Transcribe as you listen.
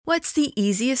What's the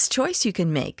easiest choice you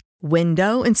can make?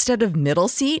 Window instead of middle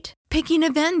seat? Picking a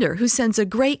vendor who sends a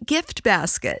great gift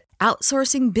basket?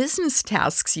 Outsourcing business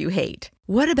tasks you hate?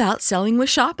 What about selling with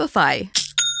Shopify?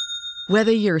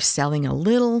 Whether you're selling a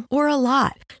little or a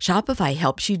lot, Shopify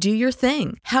helps you do your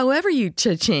thing, however you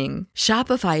cha-ching.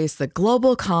 Shopify is the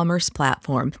global commerce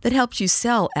platform that helps you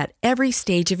sell at every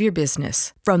stage of your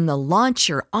business. From the launch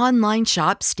your online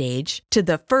shop stage to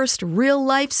the first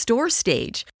real-life store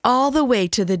stage, all the way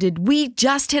to the did we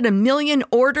just hit a million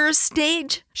orders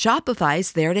stage.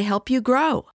 Shopify's there to help you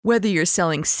grow. Whether you're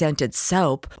selling scented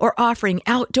soap or offering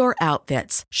outdoor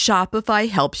outfits, Shopify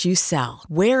helps you sell.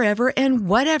 Wherever and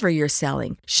whatever you're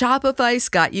selling, Shopify's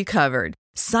got you covered.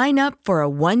 Sign up for a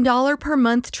 $1 per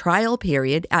month trial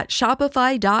period at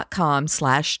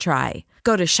shopify.com/try.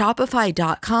 Go to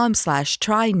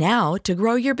shopify.com/try now to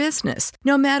grow your business,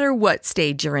 no matter what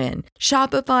stage you're in.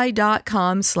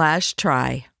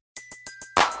 Shopify.com/try.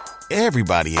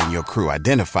 Everybody in your crew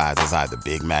identifies as either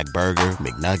Big Mac Burger,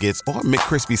 McNuggets, or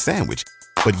McCrispy Sandwich.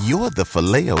 But you're the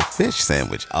Filet-O-Fish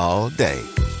Sandwich all day.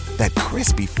 That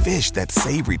crispy fish, that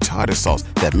savory tartar sauce,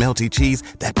 that melty cheese,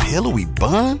 that pillowy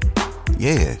bun.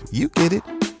 Yeah, you get it.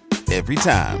 Every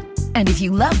time. And if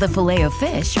you love the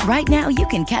Filet-O-Fish, right now you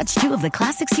can catch two of the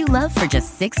classics you love for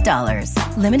just $6.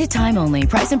 Limited time only.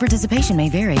 Price and participation may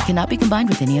vary. Cannot be combined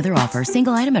with any other offer.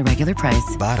 Single item at regular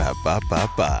price.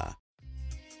 Ba-da-ba-ba-ba.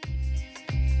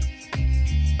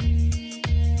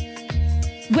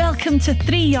 Welcome to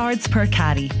 3 Yards Per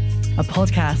Carry, a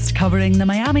podcast covering the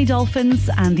Miami Dolphins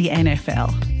and the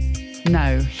NFL.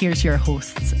 Now, here's your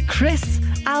hosts, Chris,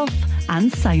 Alf, and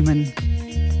Simon.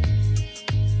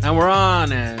 And we're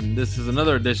on, and this is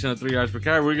another edition of 3 Yards Per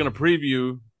Carry. We're going to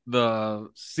preview the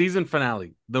season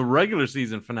finale, the regular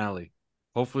season finale.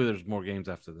 Hopefully there's more games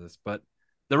after this, but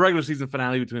the regular season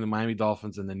finale between the Miami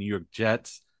Dolphins and the New York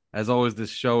Jets. As always,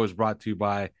 this show is brought to you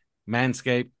by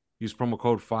Manscaped. Use promo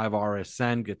code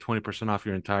 5RSN, get 20% off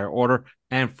your entire order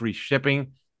and free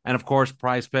shipping. And of course,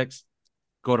 Prize Picks.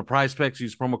 Go to Prize Picks,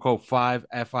 use promo code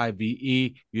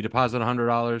 5FIVE. You deposit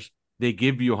 $100. They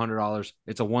give you $100.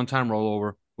 It's a one-time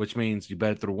rollover, which means you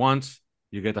bet it through once,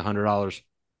 you get the $100.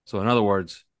 So in other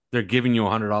words, they're giving you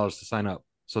 $100 to sign up.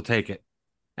 So take it.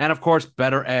 And of course,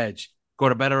 Better Edge. Go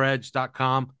to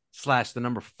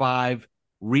betteredge.com/5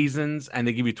 reasons, and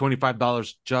they give you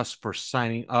 $25 just for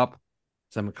signing up.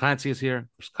 Simon Clancy is here.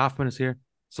 Chris Kaufman is here.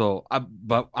 But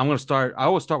I'm going to start. I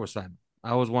always start with Simon.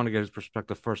 I always want to get his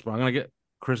perspective first, but I'm going to get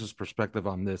Chris's perspective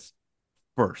on this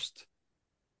first.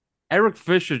 Eric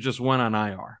Fisher just went on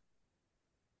IR.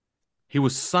 He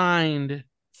was signed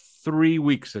 3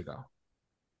 weeks ago.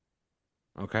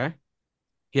 Okay?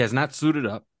 He has not suited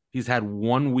up. He's had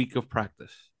 1 week of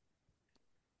practice.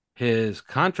 His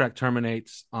contract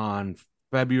terminates on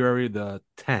February the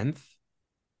 10th.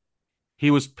 He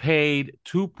was paid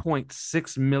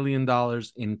 $2.6 million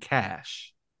in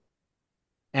cash,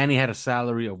 and he had a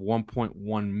salary of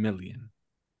 $1.1 million.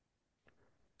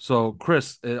 So,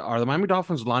 Chris, are the Miami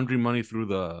Dolphins laundering money through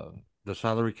the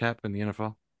salary cap in the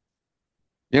NFL?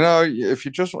 You know, if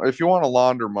you want to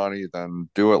launder money, then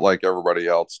do it like everybody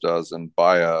else does and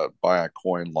buy a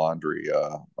coin laundry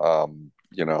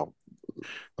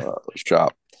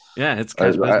shop. Yeah, it's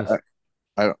cash business.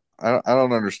 I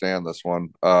don't understand this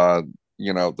one.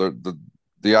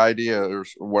 The idea, or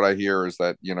what I hear, is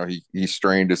that he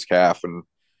strained his calf in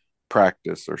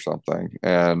practice or something,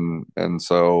 and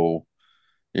so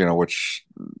which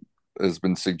has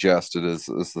been suggested is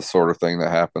the sort of thing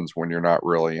that happens when you're not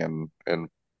really when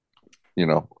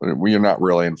you're not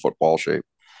really in football shape,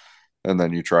 and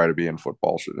then you try to be in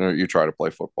football shape, you try to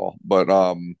play football, but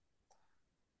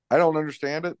I don't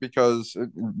understand it because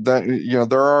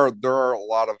there are a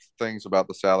lot of things about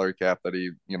the salary cap that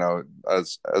he,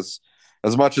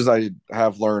 as much as I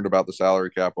have learned about the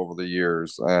salary cap over the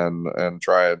years and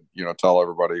try and tell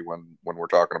everybody when we're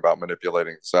talking about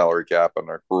manipulating the salary cap and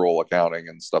accrual accounting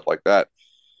and stuff like that,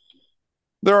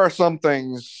 there are some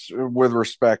things with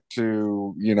respect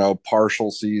to partial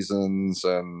seasons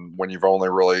and when you've only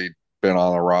really been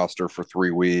on the roster for 3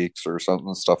 weeks or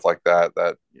something, stuff like that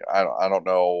I don't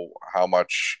know how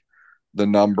much the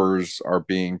numbers are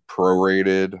being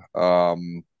prorated,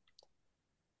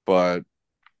 but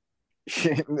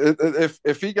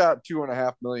if he got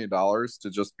 $2.5 million to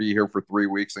just be here for 3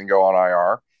 weeks and go on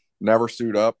IR, never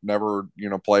suit up, never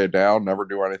play it down, never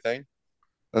do anything,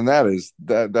 then that is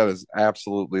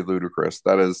absolutely ludicrous.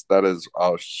 That is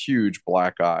a huge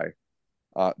black eye.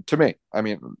 To me, I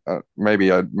mean,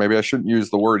 maybe I shouldn't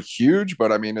use the word huge,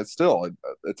 but I mean, it's a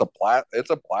black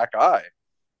eye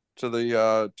to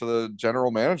the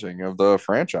general managing of the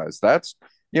franchise. That's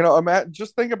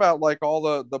just think about like all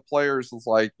the players. Is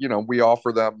like, we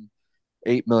offer them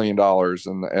 $8 million,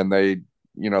 and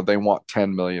they want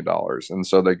 $10 million, and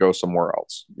so they go somewhere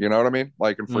else. You know what I mean?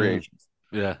 Like in free agents,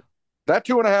 Yeah. that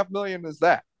 2.5 million is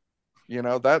that.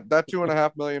 That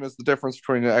 2.5 million is the difference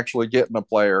between actually getting a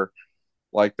player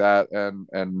like that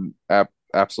and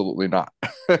absolutely not.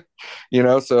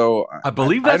 So I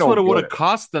believe I that's what don't it would get have it.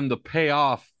 cost them to pay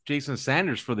off Jason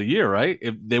Sanders for the year, right?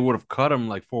 If they would have cut him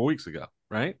like 4 weeks ago,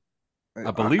 right?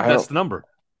 I believe I that's don't. the number.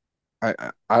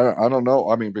 I don't know.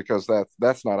 I mean, because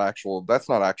that's not actual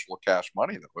cash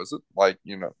money, though, is it? Like, I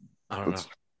don't know. it's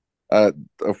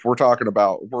if we're talking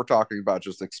about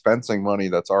just expensing money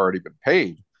that's already been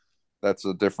paid, that's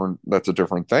a different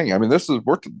thing. I mean, this is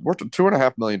we're to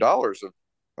 $2.5 million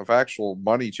of actual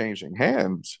money changing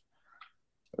hands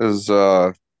is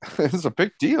is a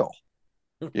big deal.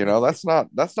 That's not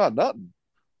nothing.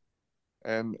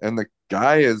 And the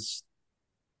guy has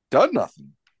done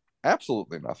nothing,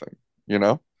 absolutely nothing. You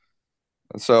know,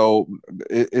 so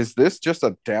is this just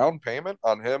a down payment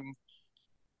on him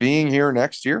being here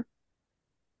next year?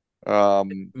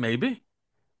 Maybe,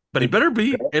 but he It, better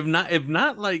be. If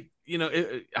not, like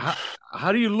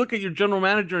how do you look at your general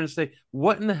manager and say,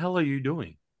 "What in the hell are you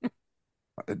doing?"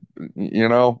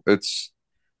 it's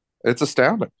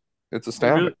astounding. It's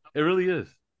astounding. It really is.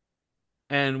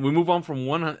 And we move on from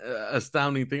one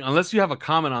astounding thing. Unless you have a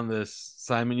comment on this,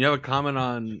 Simon, you have a comment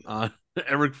on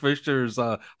Eric Fisher's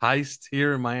heist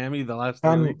here in Miami the last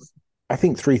 3 weeks. I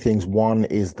think three things. One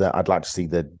is that I'd like to see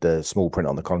the small print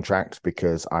on the contract,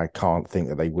 because I can't think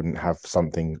that they wouldn't have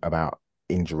something about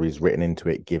injuries written into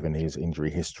it, given his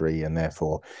injury history, and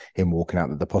therefore him walking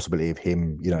out, the possibility of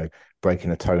him,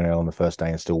 breaking a toenail on the first day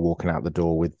and still walking out the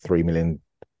door with $3 million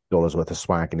worth of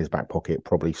swag in his back pocket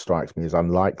probably strikes me as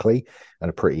unlikely and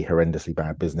a pretty horrendously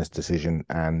bad business decision.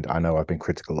 And I know I've been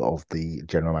critical of the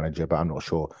general manager, but I'm not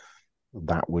sure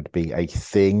that would be a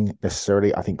thing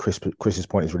necessarily. I think Chris's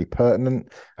point is really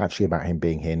pertinent, actually, about him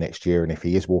being here next year. And if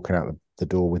he is walking out the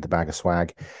door with the bag of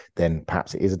swag, then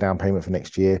perhaps it is a down payment for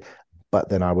next year. But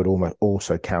then I would almost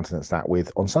also countenance that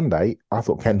with, on Sunday, I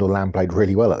thought Kendall Lamb played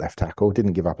really well at left tackle,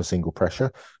 didn't give up a single pressure,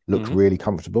 looked really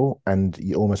comfortable. And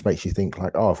it almost makes you think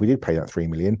like, oh, if we did pay that $3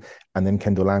 million and then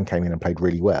Kendall Lamb came in and played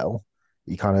really well,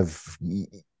 you kind of,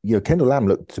 Kendall Lamb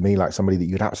looked to me like somebody that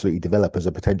you'd absolutely develop as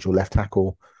a potential left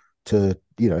tackle to,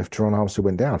 if Teron Armstead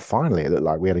went down. Finally, it looked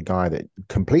like we had a guy that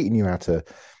completely knew how to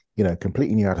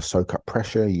soak up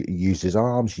pressure. He used his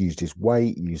arms, used his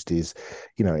weight, used his,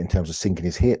 in terms of sinking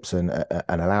his hips and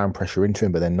allowing pressure into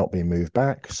him, but then not being moved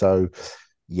back. So,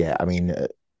 yeah, I mean,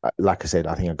 like I said,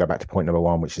 I think I'll go back to point number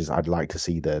one, which is I'd like to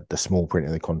see the small print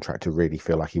in the contract to really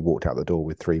feel like he walked out the door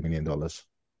with $3 million.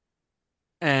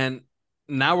 And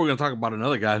now we're going to talk about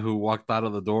another guy who walked out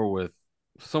of the door with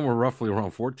somewhere roughly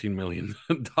around $14 million,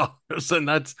 and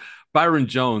that's Byron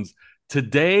Jones.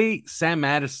 Today, Sam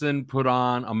Madison put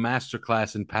on a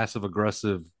masterclass in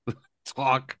passive-aggressive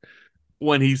talk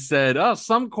when he said, "Oh,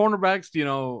 some cornerbacks,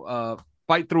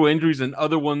 fight through injuries, and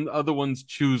other ones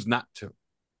choose not to."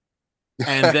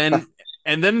 And then,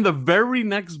 in the very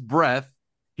next breath,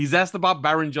 he's asked about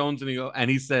Byron Jones, and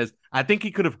he says, "I think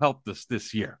he could have helped us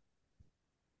this year."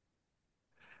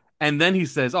 And then he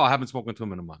says, "Oh, I haven't spoken to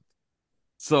him in a month."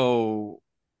 So,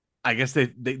 I guess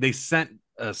they sent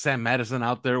Sam Madison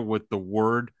out there with the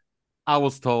word. I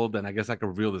was told, and I guess I can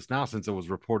reveal this now since it was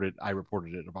reported. I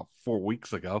reported it about 4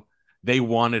 weeks ago. They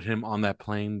wanted him on that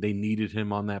plane. They needed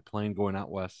him on that plane going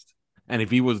out west. And if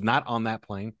he was not on that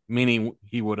plane, meaning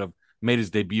he would have made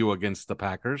his debut against the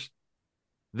Packers,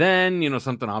 then,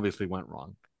 something obviously went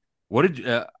wrong. What did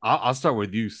you, I'll start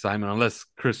with you, Simon, unless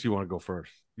Chris, you want to go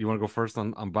first. You want to go first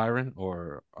on Byron,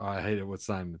 or I hate it with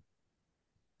Simon?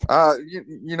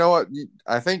 You know what?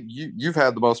 I think you've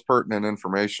had the most pertinent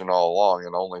information all along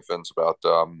in OnlyFins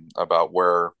about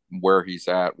where he's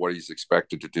at, what he's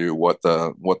expected to do, what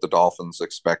the Dolphins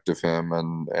expect of him,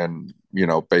 and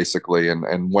basically,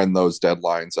 and when those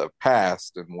deadlines have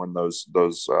passed, and when those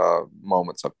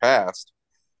moments have passed,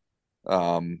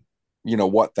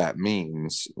 what that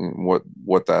means,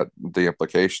 what that the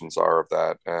implications are of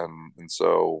that, and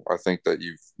so I think that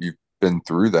you've been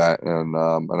through that, and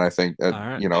I think that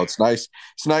right. It's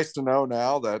nice to know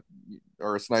now that,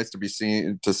 or it's nice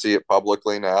to see it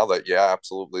publicly now that, yeah,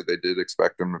 absolutely, they did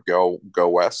expect him to go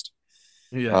west.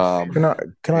 Yeah.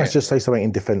 Can I just say something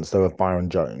in defense though of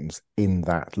Byron Jones, in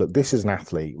that, look, this is an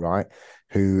athlete, right,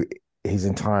 who his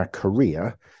entire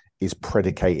career is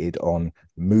predicated on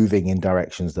moving in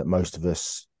directions that most of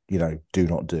us do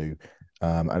not do,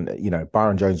 And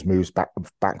Byron Jones moves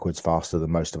backwards faster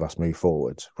than most of us move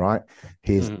forwards, right?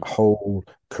 His whole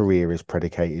career is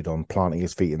predicated on planting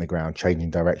his feet in the ground,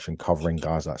 changing direction, covering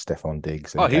guys like Stefon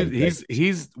Diggs. And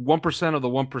he's 1% of the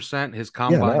 1%. His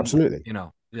combine, no, absolutely.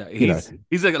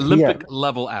 He's like an Olympic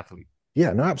level athlete.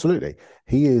 Yeah, no, absolutely.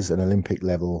 He is an Olympic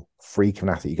level freak of an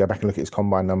athlete. You go back and look at his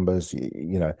combine numbers,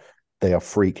 they are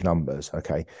freak numbers.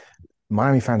 Okay.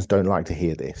 Miami fans don't like to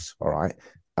hear this. All right.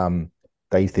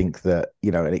 They think that,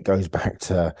 and it goes back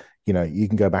to, you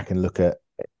can go back and look at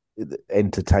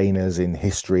entertainers in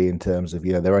history in terms of,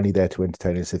 they're only there to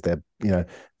entertain us if they're,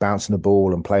 bouncing a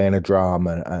ball and playing a drum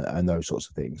and those sorts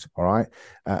of things. All right.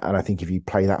 And I think if you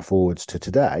play that forwards to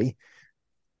today,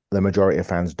 the majority of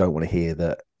fans don't want to hear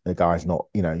that the guy's not,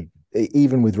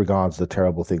 even with regards to the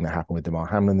terrible thing that happened with Damar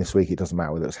Hamlin this week, it doesn't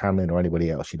matter whether it's Hamlin or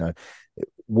anybody else,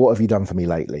 what have you done for me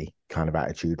lately kind of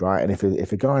attitude, right? And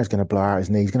if a guy's going to blow out his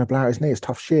knee, he's going to blow out his knee. It's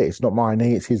tough shit. It's not my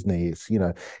knee, it's his knee. It's, he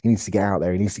needs to get out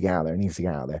there. He needs to get out there. He needs to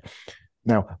get out there.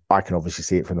 Now, I can obviously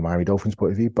see it from the Miami Dolphins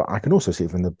point of view, but I can also see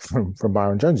it from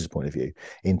Byron Jones's point of view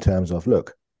in terms of,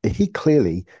 look, he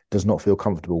clearly does not feel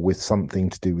comfortable with something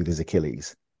to do with his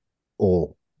Achilles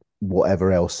or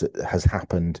whatever else has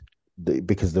happened,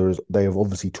 because they have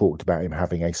obviously talked about him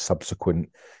having a subsequent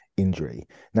injury.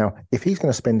 Now, if he's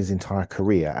going to spend his entire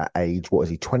career at age, what is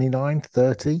he, 29,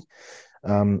 30?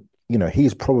 He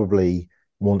probably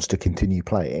wants to continue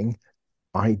playing.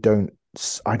 I don't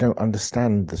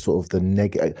understand the sort of the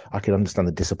negative. I can understand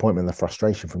the disappointment and the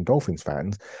frustration from Dolphins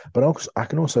fans, but I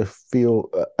can also feel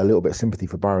a little bit of sympathy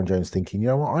for Byron Jones, thinking,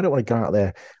 what, I don't want to go out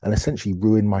there and essentially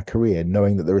ruin my career,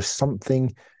 knowing that there is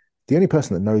something. The only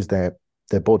person that knows their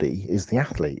body is the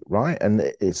athlete, right? And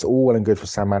it's all well and good for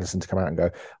Sam Madison to come out and go,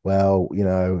 well,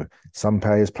 some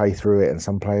players play through it and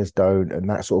some players don't, and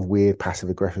that sort of weird passive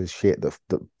aggressive shit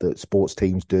that sports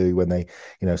teams do when they,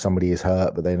 somebody is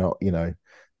hurt but they're not,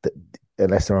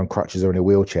 unless they're on crutches or in a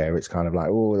wheelchair, it's kind of like,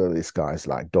 oh, this guy's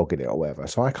like dogging it or whatever.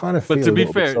 So I kind of feel. But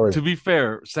to be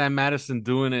fair, Sam Madison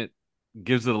doing it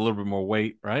gives it a little bit more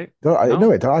weight, right? No, I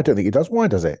don't think it does. Why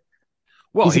does it?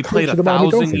 Well, he played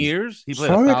 1,000 years. He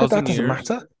played 1,000 years. That doesn't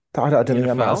matter. I don't think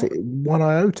that matters. One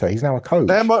iota. He's now a coach.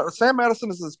 Sam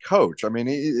Madison is his coach. I mean,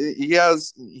 he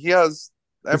has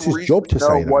every reason job to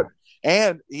say what,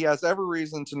 and he has every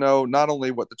reason to know not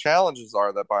only what the challenges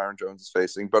are that Byron Jones is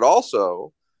facing, but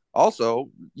also,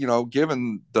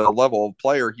 given the level of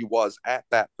player he was at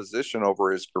that position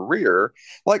over his career.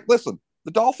 Like, listen,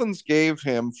 the Dolphins gave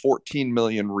him 14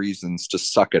 million reasons to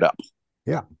suck it up.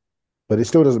 Yeah. But it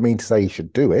still doesn't mean to say he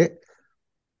should do it.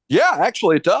 Yeah,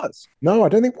 actually, it does. No, I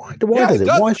don't think. Why does it?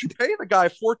 Why should you pay the guy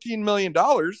 $14 million?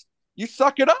 You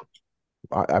suck it up.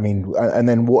 I mean, and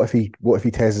then what if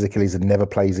he tears his Achilles and never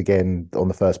plays again on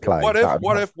the first play? What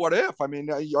if? I mean,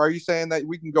 are you saying that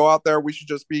we can go out there? We should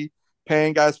just be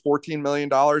paying guys $14 million,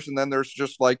 and then there's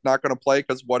just like not going to play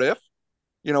because what if?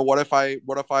 What if I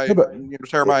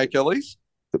tear my Achilles?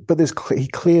 But he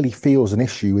clearly feels an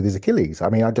issue with his Achilles. I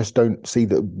mean, I just don't see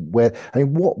that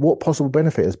what possible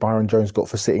benefit has Byron Jones got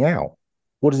for sitting out?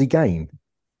 What does he gain?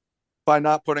 By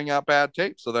not putting out bad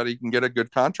tape so that he can get a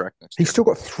good contract next year. He's still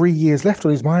got 3 years left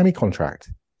on his Miami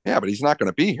contract. Yeah, but he's not going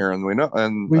to be here, and we know.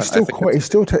 And I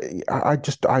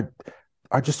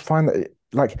just find that,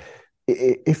 like,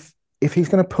 if he's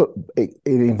going to put in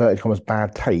inverted commas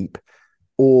bad tape,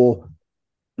 or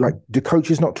like, do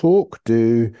coaches not talk?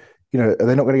 Are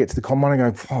they not going to get to the combine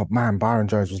and go, oh man, Byron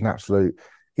Jones was an absolute,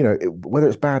 whether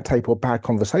it's bad tape or bad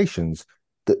conversations,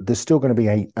 there's still going to be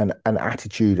an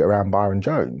attitude around Byron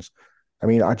Jones. I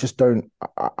mean, I don't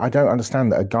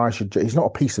understand that a guy he's not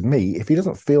a piece of meat. If he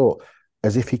doesn't feel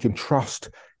as if he can trust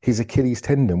his Achilles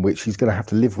tendon, which he's going to have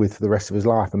to live with for the rest of his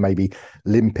life, and maybe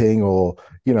limping or,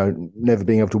 never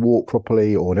being able to walk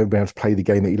properly or never being able to play the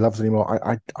game that he loves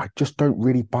anymore. I just don't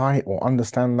really buy it or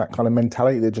understand that kind of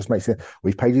mentality that just makes it,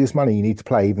 we've paid you this money, you need to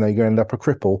play, even though you're going to end up a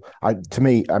cripple. To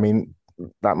me, I mean,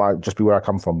 that might just be where I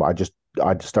come from, but I just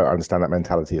don't understand that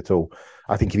mentality at all.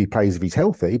 I think if he plays, if he's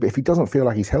healthy, but if he doesn't feel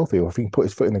like he's healthy, or if he can put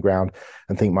his foot in the ground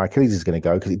and think my Achilles is going to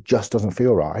go because it just doesn't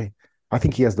feel right, I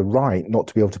think he has the right not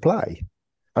to be able to play.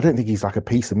 I don't think he's like a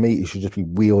piece of meat who should just be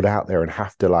wheeled out there and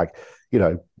have to, like,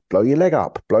 blow your leg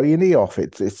up, blow your knee off.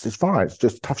 It's fine. It's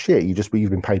just tough shit. You've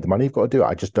been paid the money. You've got to do it.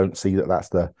 I just don't see that's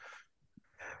the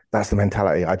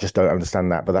mentality. I just don't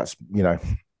understand that. But that's,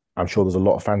 I'm sure there's a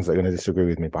lot of fans that are going to disagree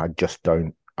with me, but I just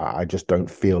don't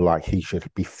feel like he should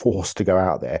be forced to go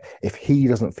out there. If he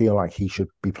doesn't feel like he should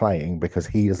be playing because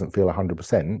he doesn't feel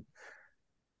 100%,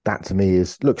 that to me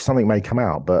is, look, something may come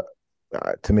out, but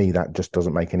to me, that just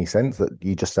doesn't make any sense. That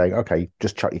you just say, okay,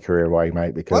 just chuck your career away,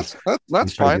 mate, because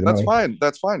that's fine. That's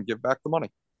fine. Give back the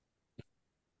money.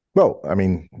 Well, I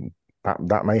mean,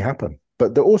 that may happen,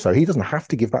 but also he doesn't have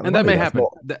to give back the And that money. may That's happen.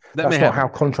 not That may not happen. how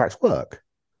contracts work.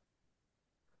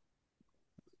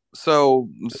 So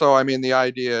I mean, the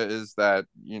idea is that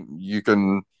you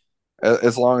can,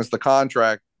 as long as the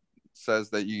contract says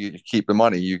that you keep the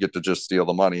money, you get to just steal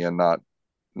the money and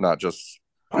not just,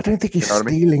 I don't think he's you know what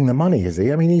I mean? stealing the money, is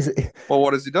he? I mean, he's Well,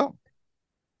 what has he done?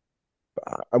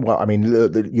 well. I mean,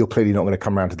 you're clearly not going to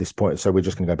come around to this point, so we're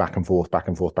just going to go back and forth, back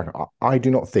and forth, back. I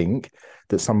do not think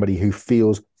that somebody who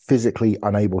feels physically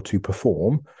unable to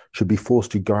perform should be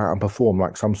forced to go out and perform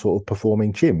like some sort of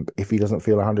performing chimp if he doesn't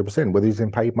feel 100%, whether he's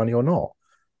in paid money or not.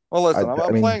 Well, listen, I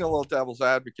I'm mean, playing a little devil's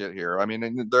advocate here. I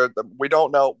mean, we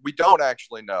don't know. We don't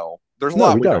actually know. There's a no,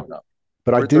 lot we we don't. don't know.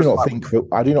 But There's a lot we don't know.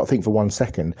 I do not think for 1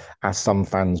 second, as some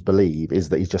fans believe, is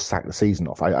that he's just sacked the season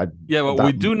off. Yeah, what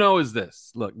we do know is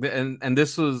this. Look, and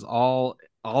this was all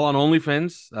on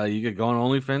OnlyFans. You could go on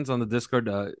OnlyFans on the Discord.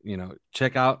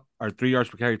 Check out our 3 Yards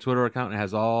Per Carry Twitter account. It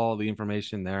has all the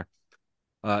information there.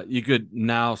 You could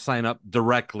now sign up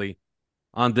directly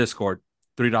on Discord,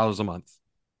 $3 a month.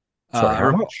 Sorry,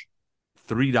 how much?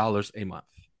 $3 a month.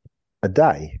 A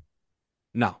day?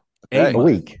 No, a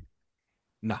week?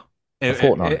 No, a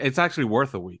fortnight. It's actually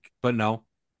worth a week, but no,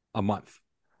 a month.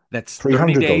 That's $300.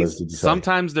 30 days. Did you say?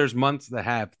 Sometimes there's months that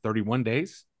have 31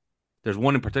 days. There's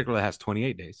one in particular that has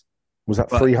 28 days. Was that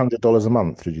 $300 a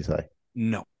month? Did you say?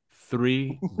 No,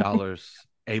 $3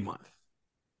 a month.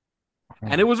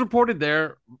 And it was reported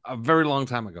there a very long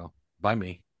time ago by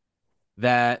me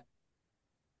that,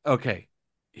 okay,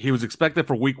 he was expected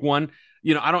for week 1.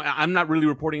 I'm not really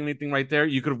reporting anything right there.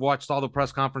 You could have watched all the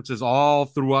press conferences all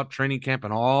throughout training camp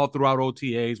and all throughout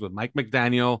OTAs with Mike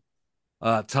McDaniel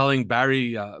telling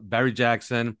Barry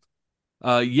Jackson,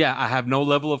 I have no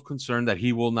level of concern that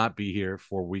he will not be here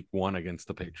for week 1 against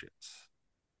the Patriots.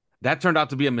 That turned out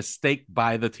to be a mistake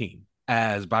by the team,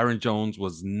 as Byron Jones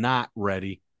was not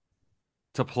ready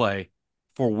to play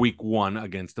for week 1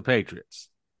 against the Patriots.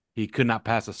 He could not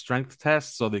pass a strength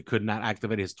test, so they could not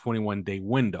activate his 21-day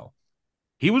window.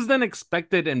 He was then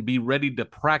expected and be ready to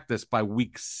practice by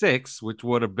week 6, which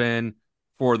would have been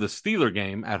for the Steeler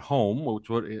game at home, which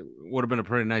would have been a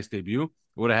pretty nice debut.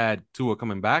 Would have had Tua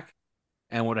coming back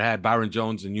and would have had Byron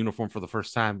Jones in uniform for the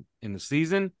first time in the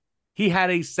season. He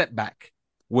had a setback,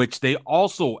 which they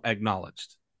also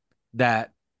acknowledged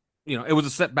that, it was a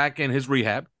setback in his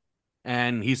rehab,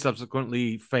 and he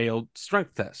subsequently failed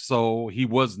strength tests. So he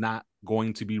was not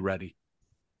going to be ready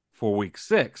for week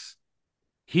 6.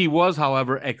 He was,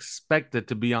 however, expected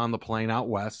to be on the plane out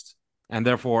west and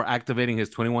therefore activating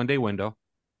his 21-day window,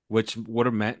 which would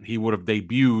have meant he would have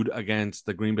debuted against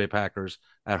the Green Bay Packers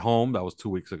at home. That was 2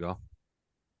 weeks ago.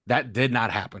 That did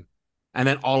not happen. And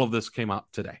then all of this came out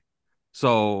today.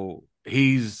 So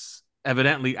he's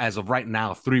evidently, as of right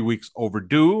now, 3 weeks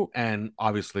overdue. And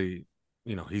obviously,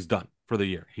 he's done for the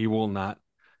year. He will not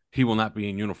be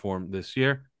in uniform this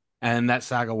year. And that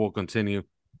saga will continue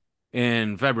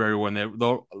in February when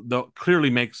they'll clearly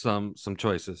make some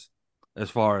choices as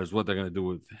far as what they're going to do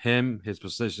with him, his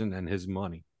position, and his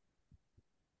money.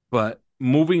 But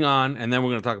moving on, and then we're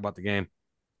going to talk about the game.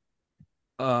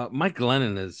 Mike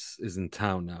Glennon is in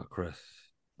town now, Chris.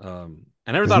 I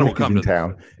never thought it would come to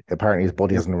town. Apparently, his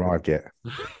body hasn't arrived yet.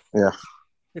 Yeah,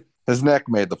 his neck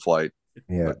made the flight.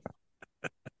 Yeah.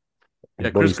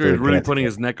 Chris Greer is really putting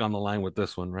his neck on the line with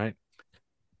this one, right?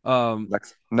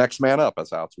 Next man up,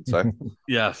 as Alex would say.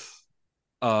 Yes.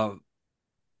 I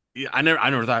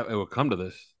never thought it would come to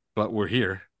this, but we're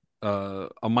here.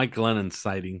 A Mike Glennon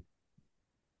sighting.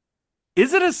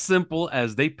 Is it as simple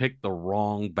as they picked the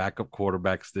wrong backup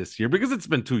quarterbacks this year? Because it's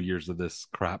been 2 years of this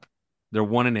crap. They're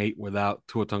 1-8 without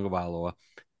Tua Tagovailoa.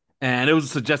 And it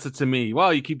was suggested to me,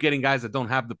 well, you keep getting guys that don't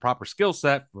have the proper skill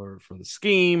set for the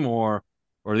scheme or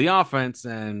the offense,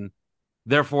 and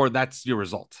therefore that's your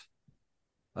result.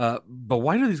 But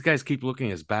why do these guys keep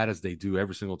looking as bad as they do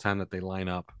every single time that they line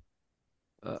up?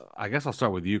 I guess I'll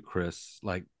start with you, Chris.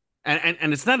 And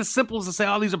it's not as simple as to say,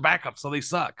 oh, these are backups, so they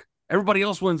suck. Everybody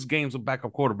else wins games with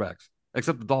backup quarterbacks,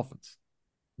 except the Dolphins.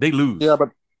 They lose. Yeah, but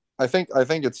I think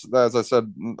it's, as I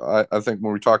said, I think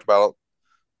when we talked about it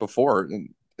before,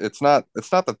 it's not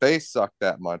that they suck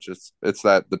that much. It's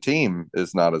that the team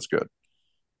is not as good,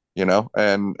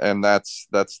 and that's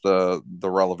the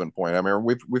relevant point. I mean,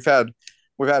 we've had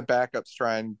backups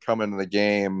try and come into the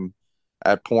game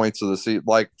at points of the season.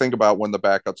 Like, think about when the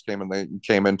backups came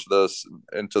into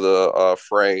the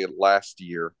fray last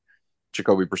year.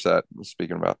 Jacoby Brissett,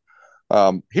 speaking about,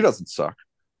 he doesn't suck.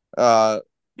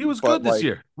 He was good this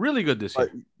year, really good this year.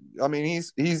 I mean,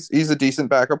 he's a decent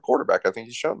backup quarterback. I think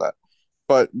he's shown that.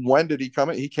 But when did he come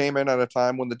in? He came in at a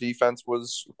time when the defense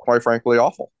was, quite frankly,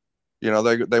 awful.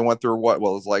 They went through it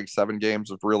was like 7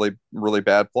 games of really, really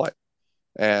bad play.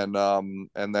 And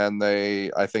then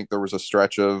I think there was a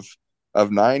stretch of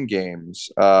 9 games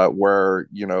where,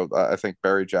 I think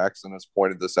Barry Jackson has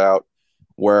pointed this out,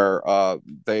 where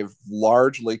they've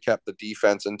largely kept the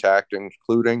defense intact,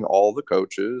 including all the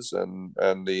coaches and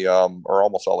the or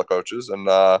almost all the coaches and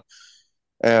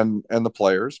the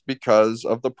players, because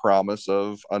of the promise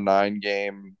of a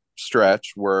 9-game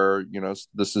stretch where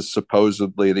this is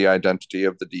supposedly the identity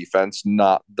of the defense,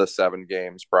 not the 7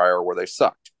 games prior where they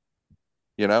sucked.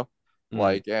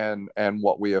 Like, and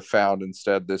what we have found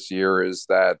instead this year is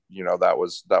that that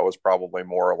was probably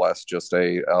more or less just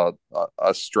a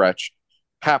stretch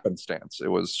happenstance. It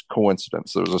was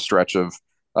coincidence. There was a stretch of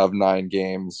 9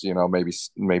 games,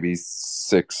 maybe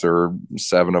 6 or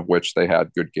 7 of which they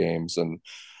had good games, and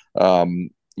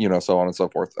so on and so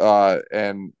forth.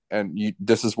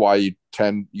 This is why you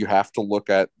have to look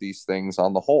at these things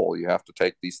on the whole. You have to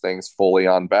take these things fully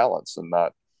on balance and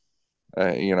not.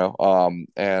 And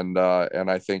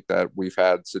I think that we've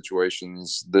had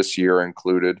situations this year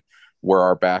included where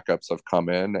our backups have come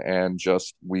in and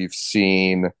just we've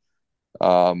seen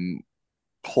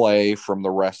play from the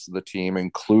rest of the team,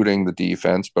 including the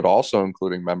defense, but also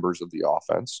including members of the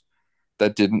offense,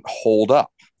 that didn't hold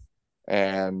up.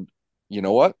 And you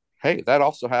know what? Hey, that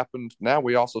also happened. Now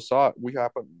we also saw it.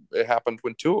 It happened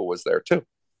when Tua was there too.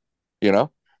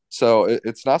 So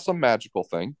it's not some magical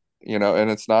thing. And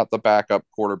it's not the backup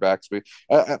quarterbacks.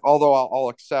 Although I'll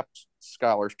accept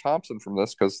Skylar Thompson from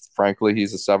this because, frankly,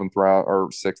 he's a 7th round or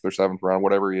 6th or 7th round,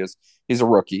 whatever he is. He's a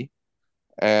rookie,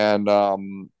 and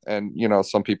some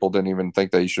people didn't even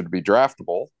think that he should be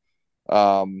draftable.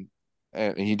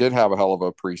 And he did have a hell of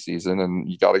a preseason, and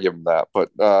you got to give him that.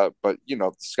 But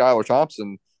Skylar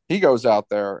Thompson, he goes out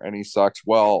there and he sucks.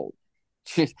 Well,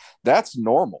 that's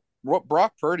normal. What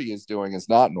Brock Purdy is doing is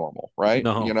not normal, right?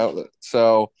 No.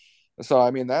 So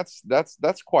I mean that's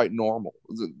quite normal.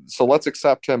 So let's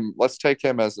accept him. Let's take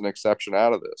him as an exception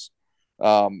out of this.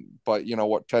 But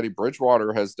what Teddy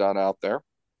Bridgewater has done out there,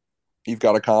 you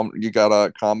got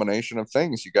a combination of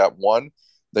things. You got one.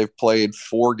 They've played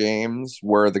 4 games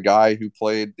where the guy who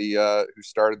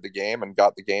started the game and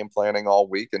got the game planning all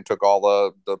week and took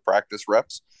all the practice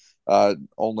reps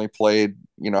only played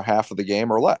half of the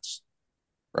game or less,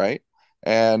 right?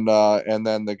 And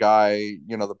then the guy,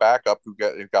 the backup who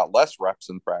got less reps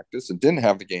in practice and didn't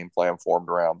have the game plan formed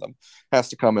around them has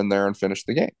to come in there and finish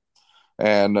the game.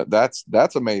 And that's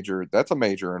a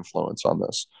major influence on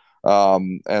this.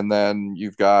 And then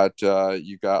you've got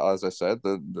as I said,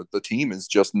 the team is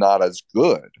just not as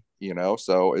good,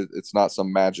 so it's not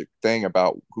some magic thing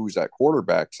about who's at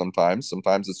quarterback. Sometimes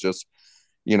it's just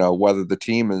whether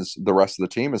the rest of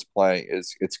the team is playing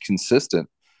it's consistent,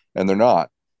 and they're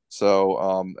not. So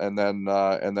and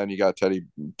then you got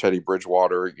Teddy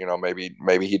Bridgewater.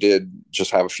 Maybe he did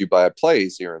just have a few bad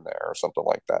plays here and there or something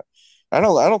like that. I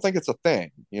don't think it's a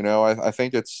thing. I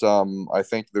think it's I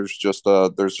think there's just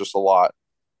a lot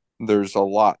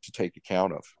to take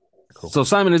account of. Cool. So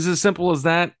Simon, is it as simple as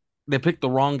that? They picked the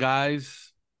wrong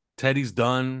guys. Teddy's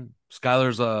done.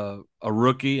 Skylar's a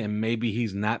rookie, and maybe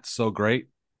he's not so great.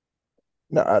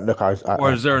 No, look,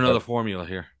 or is there another formula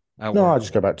here? No, I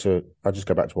just go back to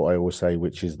what I always say,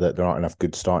 which is that there aren't enough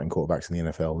good starting quarterbacks in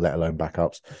the NFL, let alone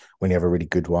backups. When you have a really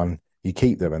good one, you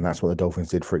keep them, and that's what the Dolphins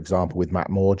did, for example, with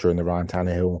Matt Moore during the Ryan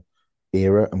Tannehill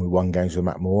era, and we won games with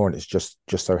Matt Moore, and it's just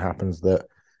so happens that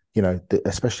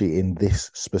especially in this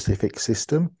specific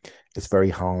system, it's very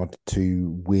hard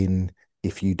to win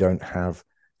if you don't have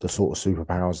the sort of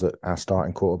superpowers that our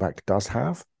starting quarterback does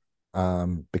have,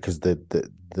 because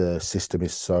the system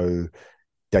is so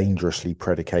dangerously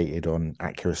predicated on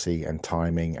accuracy and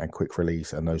timing and quick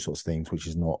release and those sorts of things, which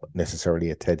is not necessarily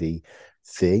a Teddy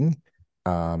thing.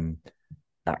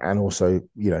 And also,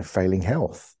 failing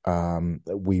health.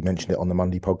 We mentioned it on the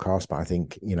Monday podcast, but I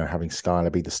think, having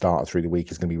Skylar be the starter through the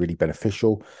week is going to be really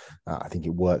beneficial. I think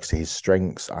it works to his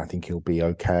strengths. I think he'll be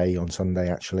okay on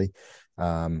Sunday, actually.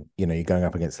 You're going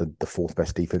up against the 4th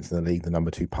best defense in the league, the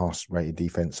number 2 pass rated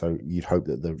defense. So you'd hope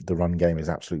that the run game is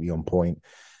absolutely on point.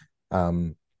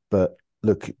 But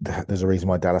look, there's a reason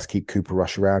why Dallas keep Cooper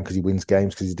Rush around, because he wins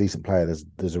games, because he's a decent player.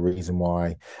 There's a reason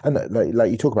why. And like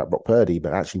you talk about Brock Purdy,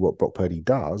 but actually what Brock Purdy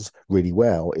does really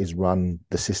well is run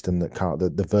the system that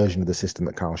the version of the system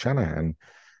that Kyle Shanahan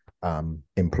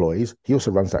employs, he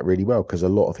also runs that really well because a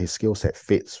lot of his skill set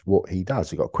fits what he does.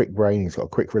 He's got a quick brain, he's got a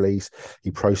quick release,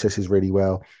 he processes really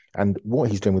well. And what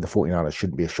he's doing with the 49ers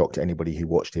shouldn't be a shock to anybody who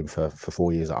watched him for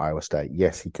 4 years at Iowa State.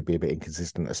 Yes, he could be a bit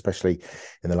inconsistent, especially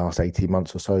in the last 18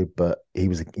 months or so, but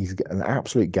he's an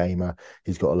absolute gamer.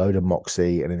 He's got a load of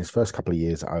moxie. And in his first couple of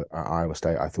years at Iowa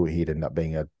State, I thought he'd end up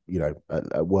being at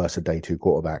worst a day two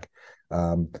quarterback.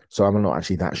 So I'm not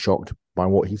actually that shocked by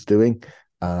what he's doing.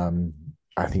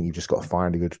 I think you've just got to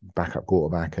find a good backup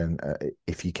quarterback, and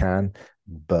if you can,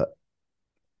 but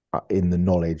in the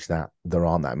knowledge that there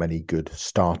aren't that many good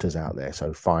starters out there,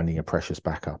 so finding a precious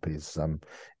backup is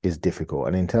difficult.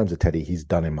 And in terms of Teddy, he's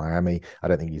done in Miami. I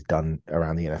don't think he's done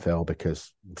around the NFL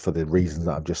because for the reasons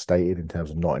that I've just stated, in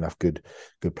terms of not enough good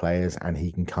players, and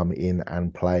he can come in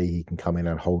and play. He can come in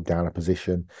and hold down a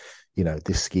position.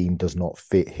 This scheme does not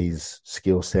fit his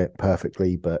skill set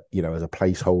perfectly, but, as a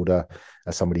placeholder,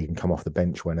 as somebody who can come off the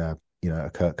bench when a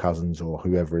Kirk Cousins or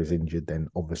whoever is injured, then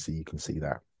obviously you can see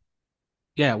that.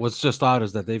 Yeah, what's just odd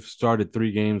is that they've started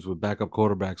 3 games with backup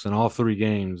quarterbacks, and all 3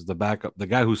 games, the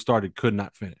guy who started could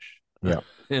not finish. Yeah,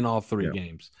 in all 3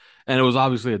 games. And it was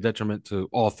obviously a detriment to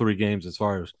all 3 games as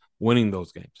far as winning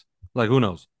those games. Like, who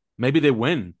knows? Maybe they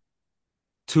win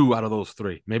 2 out of those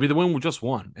 3. Maybe they win with just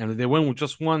 1. And if they win with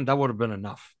just 1, that would have been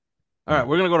enough. All right,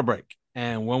 we're going to go to break.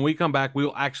 And when we come back,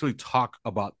 we'll actually talk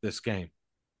about this game.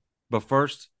 But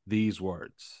first, these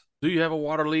words. Do you have a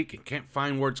water leak and can't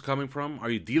find where it's coming from? Are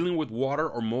you dealing with water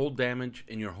or mold damage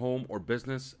in your home or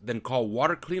business? Then call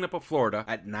Water Cleanup of Florida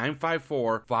at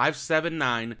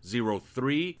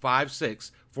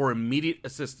 954-579-0356 for immediate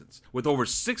assistance. With over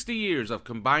 60 years of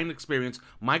combined experience,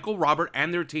 Michael, Robert,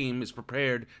 and their team is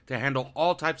prepared to handle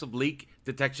all types of leak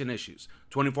detection issues,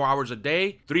 24 hours a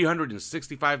day,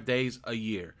 365 days a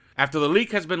year. After the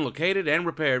leak has been located and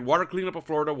repaired, Water Cleanup of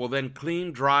Florida will then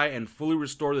clean, dry, and fully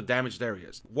restore the damaged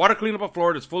areas. Water Cleanup of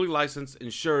Florida is fully licensed,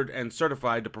 insured, and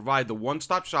certified to provide the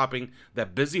one-stop shopping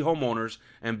that busy homeowners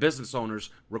and business owners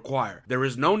require. There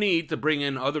is no need to bring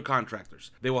in other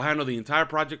contractors. They will handle the entire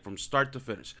project from start to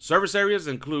finish. Service areas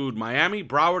include Miami,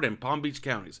 Broward, and Palm Beach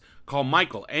counties. Call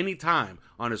Michael anytime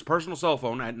on his personal cell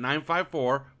phone at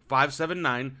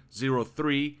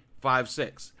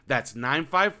 954-579-0356. That's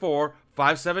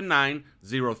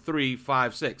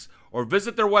 954-579-0356. Or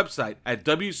visit their website at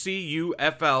wcufl.com.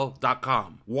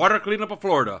 Water Cleanup of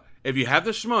Florida. If you have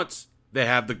the schmutz, they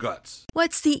have the guts.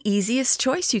 What's the easiest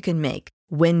choice you can make?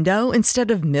 Window instead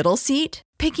of middle seat?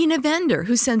 Picking a vendor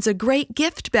who sends a great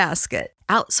gift basket?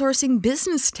 Outsourcing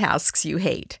business tasks you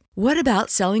hate? What about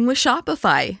selling with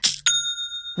Shopify?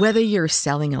 Whether you're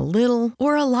selling a little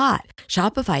or a lot,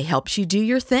 Shopify helps you do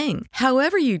your thing,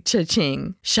 however you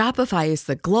cha-ching. Shopify is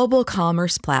the global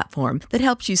commerce platform that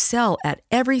helps you sell at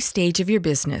every stage of your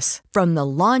business. From the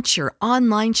launch your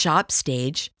online shop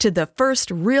stage to the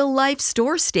first real-life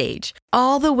store stage,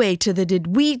 all the way to the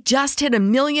did we just hit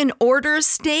 1 million orders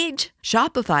stage.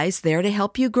 Shopify's there to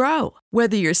help you grow.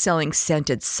 Whether you're selling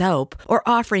scented soap or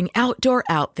offering outdoor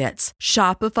outfits,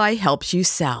 Shopify helps you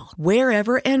sell.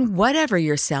 Wherever and whatever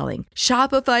you're selling,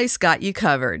 Shopify's got you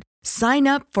covered. Sign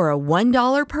up for a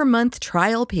 $1 per month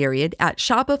trial period at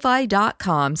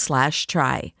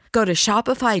shopify.com/try. Go to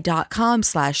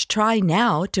shopify.com/try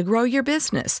now to grow your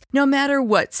business, no matter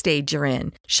what stage you're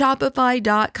in.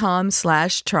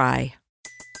 Shopify.com/try.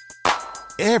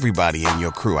 Everybody in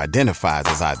your crew identifies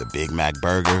as either Big Mac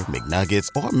Burger, McNuggets,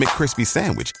 or McCrispy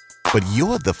Sandwich. But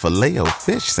you're the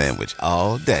Filet-O-Fish Sandwich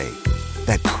all day.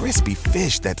 That crispy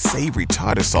fish, that savory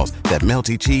tartar sauce, that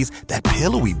melty cheese, that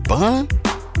pillowy bun.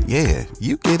 Yeah,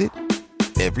 you get it.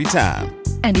 Every time.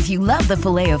 And if you love the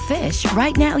Filet-O-Fish,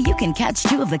 right now you can catch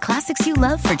 2 of the classics you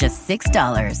love for just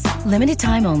 $6. Limited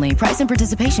time only. Price and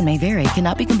participation may vary.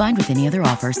 Cannot be combined with any other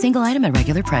offer. Single item at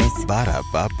regular price.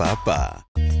 Ba-da-ba-ba-ba.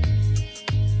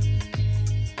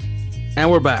 And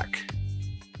we're back.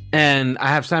 And I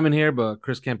have Simon here, but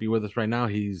Chris can't be with us right now.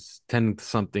 He's tending to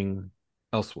something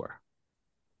elsewhere.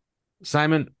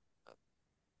 Simon,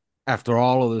 after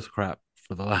all of this crap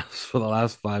for the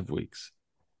last 5 weeks,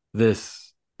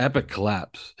 this epic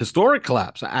collapse, historic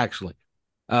collapse, actually.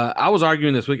 I was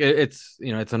arguing this week. It's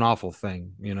an awful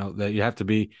thing, that you have to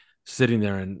be sitting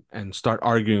there and start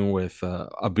arguing with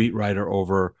a beat writer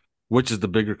over which is the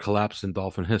bigger collapse in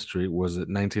Dolphin history. Was it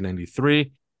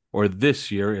 1993 or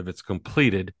this year if it's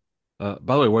completed? By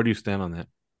the way, where do you stand on that?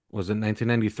 Was it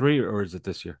 1993 or is it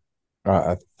this year?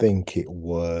 I think it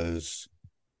was.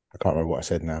 I can't remember what I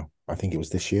said now. I think it was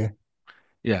this year.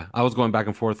 Yeah, I was going back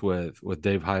and forth with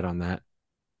Dave Hyde on that.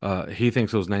 He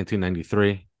thinks it was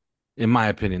 1993. In my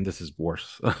opinion, this is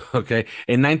worse. Okay,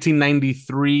 in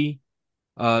 1993,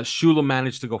 Shula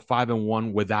managed to go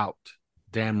 5-1 without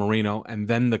Dan Marino, and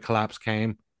then the collapse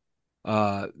came.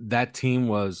 That team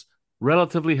was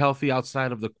relatively healthy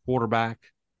outside of the quarterback,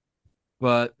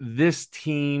 but this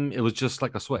team, it was just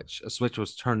like a switch. A switch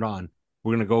was turned on.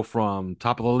 We're going to go from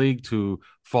top of the league to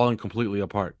falling completely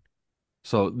apart.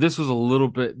 So this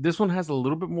one has a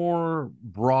little bit more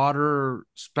broader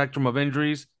spectrum of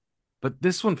injuries, but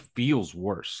this one feels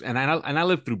worse. And I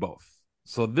lived through both.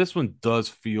 So this one does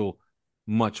feel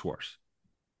much worse.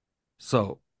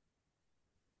 So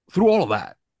through all of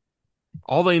that,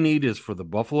 all they need is for the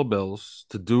Buffalo Bills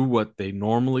to do what they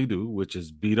normally do, which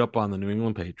is beat up on the New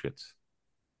England Patriots.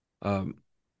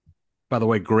 By the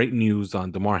way, great news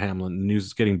on Damar Hamlin. The news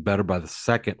is getting better by the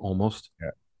second almost.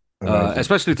 Yeah.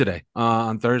 Especially today.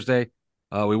 On Thursday,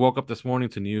 we woke up this morning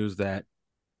to news that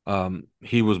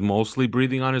he was mostly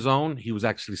breathing on his own. He was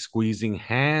actually squeezing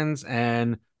hands,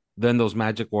 and then those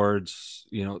magic words,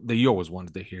 that you always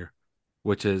wanted to hear,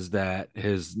 which is that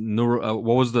his what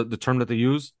was the term that they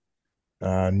use?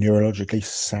 Neurologically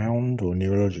sound or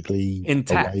neurologically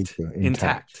intact.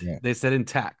 Intact. Yeah. They said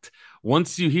intact.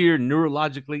 Once you hear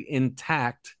neurologically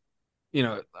intact,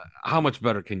 how much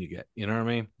better can you get? You know what I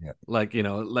mean? Yeah. Like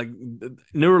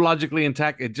neurologically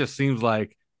intact, it just seems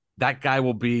like that guy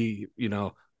will be,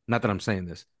 not that I'm saying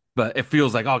this, but it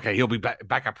feels like, okay, he'll be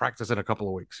back at practice in a couple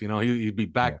of weeks. He'd be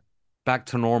back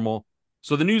to normal.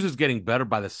 So the news is getting better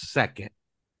by the second.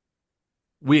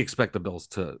 We expect the Bills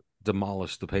to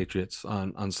demolish the Patriots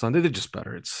on Sunday. They're just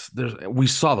better. We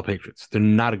saw the Patriots. They're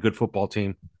not a good football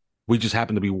team. We just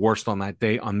happen to be worst on that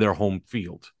day on their home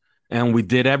field. And we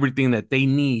did everything that they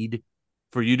need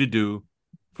for you to do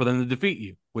for them to defeat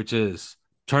you, which is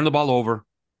turn the ball over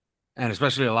and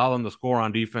especially allow them to score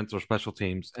on defense or special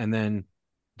teams. And then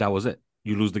that was it.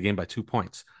 You lose the game by 2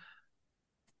 points.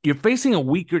 You're facing a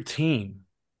weaker team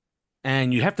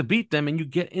and you have to beat them and you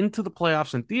get into the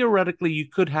playoffs. And theoretically, you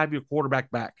could have your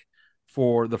quarterback back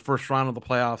for the first round of the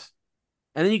playoffs.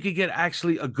 And then you could get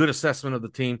actually a good assessment of the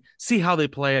team, see how they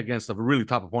play against a really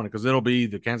top opponent, because it'll be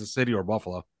either Kansas City or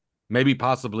Buffalo, maybe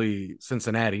possibly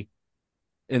Cincinnati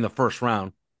in the first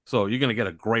round. So you're going to get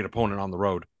a great opponent on the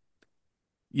road.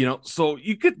 So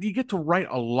you get to right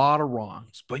a lot of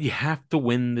wrongs, but you have to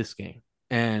win this game.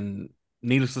 And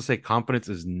needless to say, confidence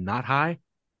is not high,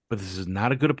 but this is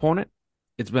not a good opponent.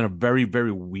 It's been a very,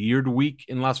 very weird week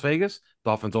in Las Vegas.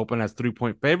 Dolphins open as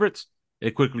 3-point favorites.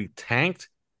 It quickly tanked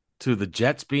to the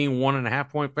Jets being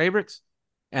 1.5-point favorites.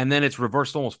 And then it's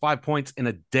reversed almost 5 points in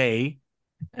a day.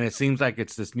 And it seems like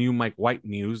it's this new Mike White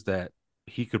news that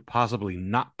he could possibly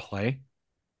not play,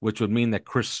 which would mean that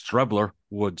Chris Strebler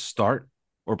would start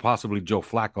or possibly Joe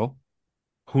Flacco.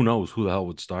 Who knows who the hell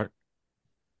would start?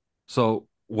 So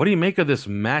what do you make of this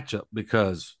matchup?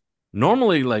 Because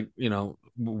normally,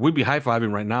 we'd be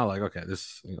high-fiving right now like, okay,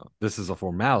 this is a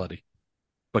formality.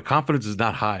 But confidence is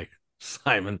not high,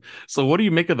 Simon. So what do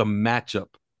you make of the matchup?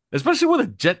 Especially with a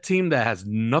Jet team that has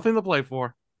nothing to play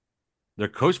for. Their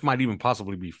coach might even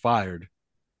possibly be fired.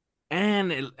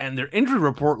 And their injury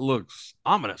report looks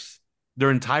ominous. Their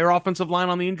entire offensive line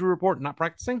on the injury report not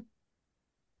practicing?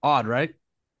 Odd, right?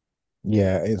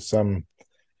 Yeah, it's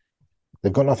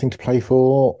they've got nothing to play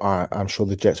for. I'm sure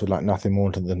the Jets would like nothing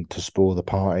more than to spoil the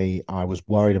party. I was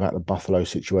worried about the Buffalo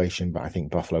situation, but I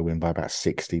think Buffalo win by about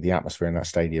 60. The atmosphere in that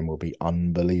stadium will be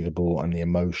unbelievable and the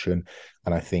emotion.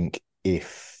 And I think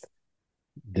if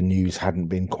the news hadn't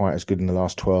been quite as good in the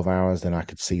last 12 hours, then I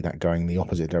could see that going the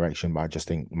opposite direction. But I just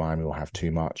think Miami will have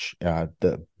too much.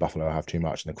 The Buffalo will have too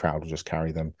much and the crowd will just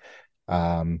carry them.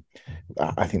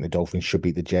 I think the Dolphins should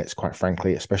beat the Jets, quite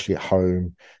frankly, especially at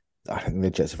home. I think the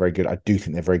Jets are very good. I do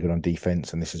think they're very good on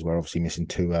defense, and this is where obviously missing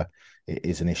Tua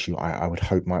is an issue. I would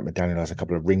hope Mike McDaniel has a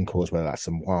couple of wrinkles, whether that's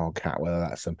some wildcat, whether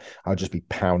that's some. I'll just be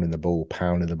pounding the ball, get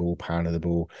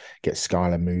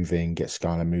Skylar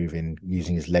moving,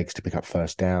 using his legs to pick up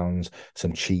first downs,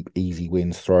 some cheap, easy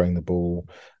wins, throwing the ball.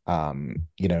 Are we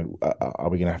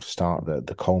going to have to start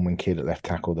the Coleman kid at left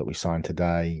tackle that we signed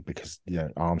today because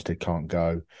Armstead can't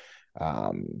go?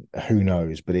 Who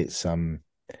knows? But it's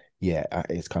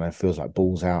it's kind of feels like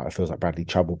balls out. It feels like Bradley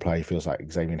Chubb will play. It feels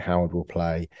like Xavier Howard will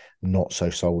play. Not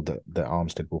so sold that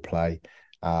Armstead will play.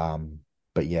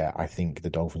 But yeah, I think the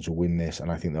Dolphins will win this,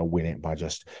 and I think they'll win it by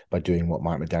doing what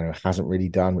Mike McDaniel hasn't really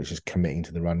done, which is committing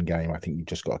to the run game. I think you've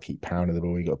just got to keep pounding the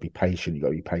ball. You've got to be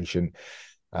patient.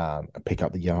 And pick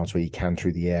up the yards where you can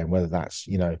through the air, and whether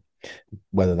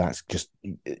that's just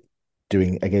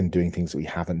doing things that we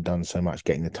haven't done so much,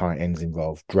 getting the tight ends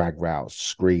involved, drag routes,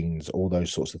 screens, all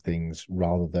those sorts of things,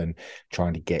 rather than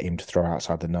trying to get him to throw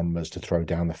outside the numbers, to throw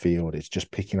down the field. It's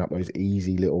just picking up those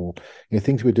easy little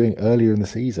things we were doing earlier in the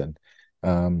season.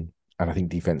 And I think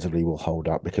defensively will hold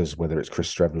up because whether it's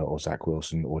Chris Streveler or Zach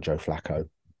Wilson or Joe Flacco,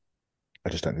 I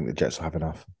just don't think the Jets will have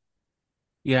enough.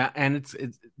 Yeah, and it's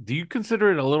do you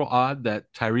consider it a little odd that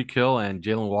Tyreek Hill and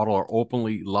Jalen Waddle are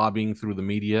openly lobbying through the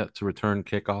media to return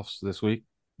kickoffs this week?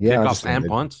 Yeah, Kickoffs and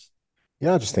punts?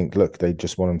 I just think, look, they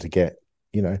just want them to get,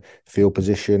 field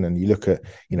position. And you look at,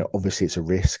 obviously it's a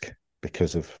risk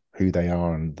because of who they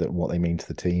are and what they mean to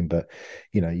the team. But,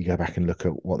 you go back and look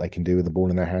at what they can do with the ball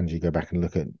in their hands. You go back and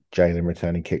look at Jalen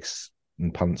returning kicks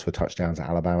and punts for touchdowns at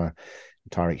Alabama.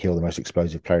 Tyreek Hill, the most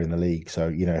explosive player in the league.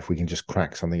 So, if we can just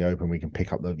crack something open, we can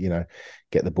pick up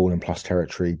get the ball in plus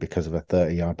territory because of a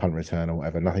 30-yard punt return or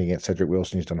whatever. Nothing against Cedric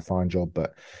Wilson, who's done a fine job,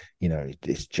 but,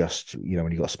 it's just,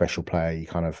 when you've got a special player, you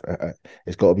kind of,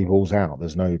 it's got to be balls out.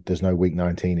 There's no week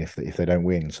 19 if they don't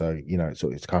win. So,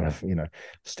 it's kind of,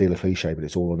 steal a cliche, but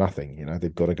it's all or nothing.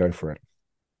 They've got to go for it.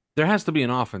 There has to be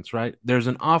an offense, right? There's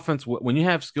an offense when you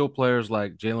have skill players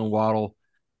like Jalen Waddle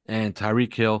and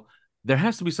Tyreek Hill. There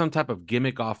has to be some type of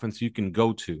gimmick offense you can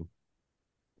go to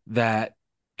that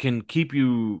can keep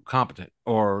you competent,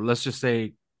 or let's just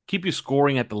say keep you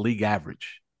scoring at the league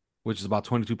average, which is about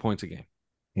 22 points a game.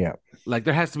 Yeah. Like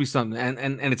there has to be something,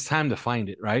 and it's time to find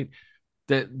it, right?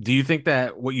 Do you think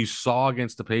that what you saw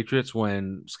against the Patriots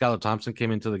when Skylar Thompson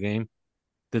came into the game,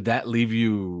 did that give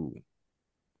you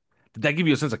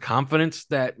a sense of confidence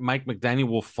that Mike McDaniel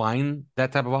will find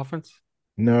that type of offense?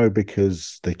 No,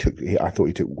 because I thought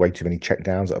he took way too many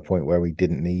checkdowns at a point where we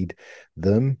didn't need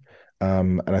them.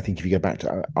 And I think if you go back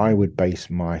to, I would base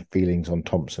my feelings on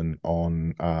Thompson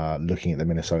on looking at the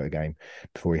Minnesota game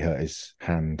before he hurt his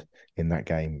hand in that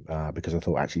game, because I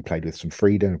thought actually he played with some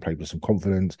freedom, played with some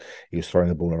confidence. He was throwing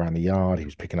the ball around the yard. He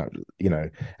was picking up,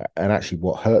 and actually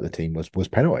what hurt the team was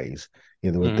penalties.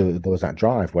 There was that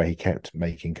drive where he kept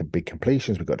making big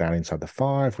completions. We got down inside the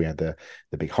 5. We had the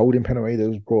big holding penalty that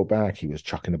was brought back. He was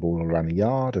chucking the ball all around the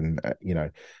yard, and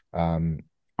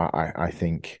I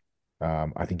think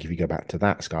if you go back to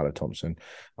that Skylar Thompson,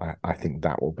 I think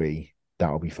that will be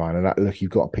fine. And look,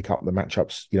 you've got to pick up the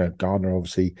matchups. Gardner,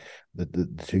 obviously, the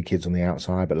two kids on the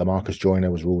outside, but LaMarcus Joyner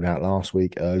was ruled out last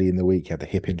week, early in the week. He had the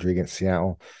hip injury against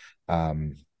Seattle,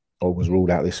 or was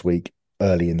ruled out this week,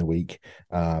 early in the week.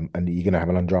 And you're going to have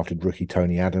an undrafted rookie,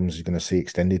 Tony Adams, who's going to see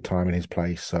extended time in his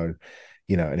place. So,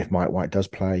 and if Mike White does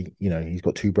play, he's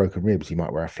got 2 broken ribs. He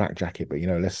might wear a flak jacket, but, you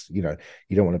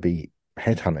don't want to be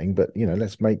headhunting, but,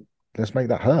 let's make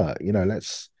that hurt.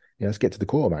 Let's get to the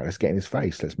quarterback. Let's get in his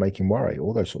face. Let's make him worry.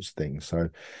 All those sorts of things. So,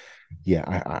 yeah,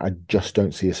 I just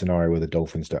don't see a scenario where the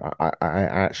Dolphins do. I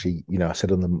actually, I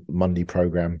said on the Monday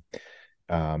program,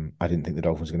 I didn't think the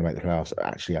Dolphins were going to make the playoffs.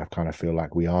 Actually, I kind of feel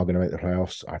like we are going to make the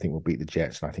playoffs. I think we'll beat the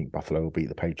Jets, and I think Buffalo will beat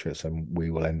the Patriots, and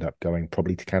we will end up going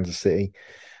probably to Kansas City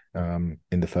in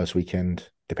the first weekend,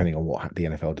 depending on what the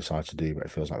NFL decides to do. But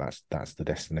it feels like that's the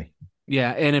destiny.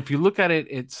 Yeah, and if you look at it,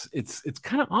 it's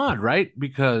kind of odd, right?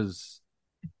 Because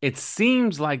it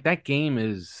seems like that game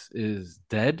is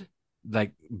dead.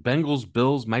 Like Bengals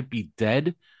Bills might be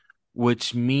dead,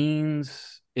 which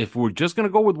means if we're just gonna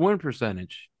go with win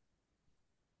percentage,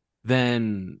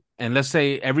 then, and let's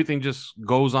say everything just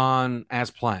goes on as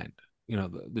planned.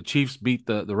 The Chiefs beat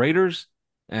the Raiders,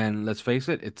 and let's face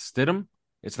it, it's Stidham.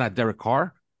 It's not Derek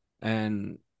Carr,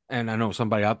 and I know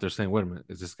somebody out there saying, wait a minute,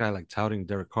 is this guy like touting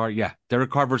Derek Carr? Yeah,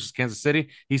 Derek Carr versus Kansas City.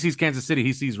 He sees Kansas City,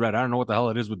 he sees red. I don't know what the hell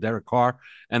it is with Derek Carr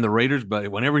and the Raiders, but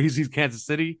whenever he sees Kansas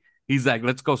City, he's like,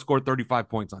 let's go score 35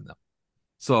 points on them.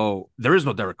 So there is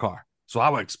no Derek Carr. So I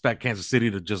would expect Kansas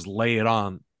City to just lay it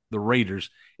on the Raiders.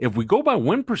 If we go by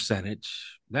win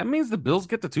percentage, that means the Bills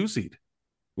get the 2 seed,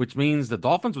 which means the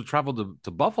Dolphins would travel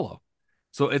to Buffalo.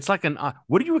 So it's like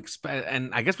what do you expect?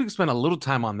 And I guess we can spend a little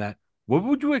time on that. What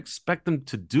would you expect them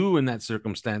to do in that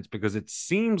circumstance? Because it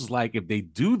seems like if they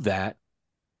do that,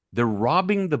 they're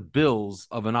robbing the Bills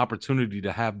of an opportunity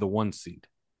to have the 1 seed.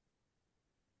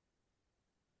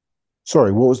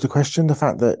 Sorry, what was the question? The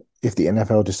fact that if the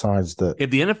NFL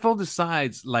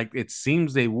decides, like it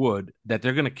seems they would, that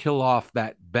they're going to kill off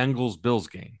that Bengals-Bills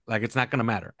game, like it's not going to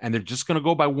matter, and they're just going to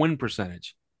go by win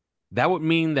percentage, that would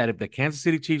mean that if the Kansas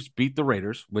City Chiefs beat the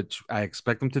Raiders, which I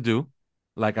expect them to do,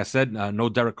 like I said, no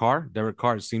Derek Carr. Derek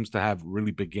Carr seems to have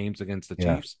really big games against the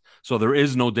Chiefs. So there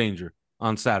is no danger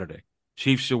on Saturday.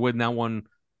 Chiefs should win that one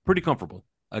pretty comfortable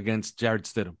against Jared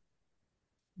Stidham.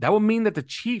 That would mean that the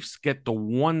Chiefs get the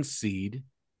 1 seed,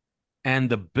 and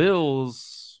the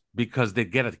Bills, because they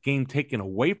get a game taken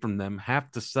away from them, have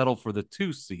to settle for the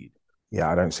 2 seed. Yeah,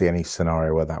 I don't see any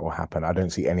scenario where that will happen. I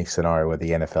don't see any scenario where the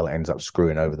NFL ends up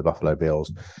screwing over the Buffalo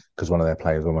Bills because one of their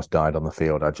players almost died on the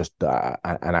field.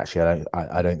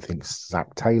 I don't think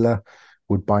Zach Taylor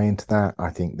would buy into that. I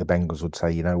think the Bengals would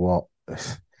say, you know what,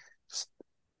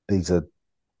 these are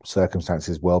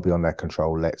circumstances well beyond their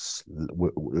control. Let's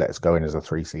go in as a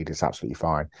 3 seed. It's absolutely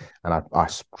fine. And I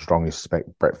strongly suspect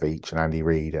Brett Veach and Andy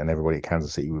Reid and everybody at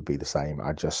Kansas City would be the same.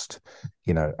 I just,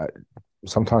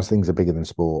 sometimes things are bigger than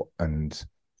sport, and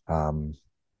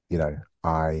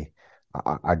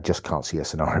I just can't see a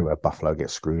scenario where Buffalo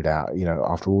gets screwed out.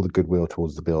 After all the goodwill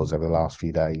towards the Bills over the last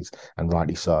few days, and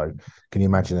rightly so, can you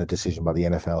imagine a decision by the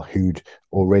NFL who'd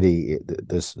already,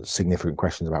 there's significant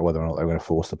questions about whether or not they were going to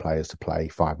force the players to play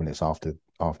 5 minutes after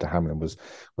Hamlin was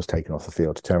taken off the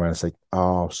field, to turn around and say,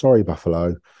 "Oh, sorry,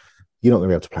 Buffalo, you're not going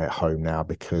to be able to play at home now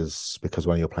because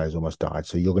one of your players almost died.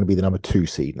 So you're going to be the number 2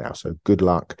 seed now. So good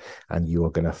luck, and you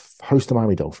are going to host the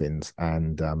Miami Dolphins,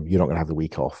 and you're not going to have the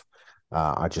week off."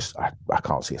 I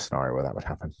can't see a scenario where that would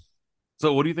happen.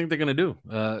 So what do you think they're going to do?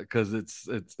 Because it's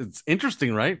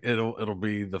interesting, right? It'll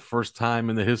be the first time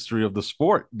in the history of the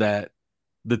sport that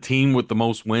the team with the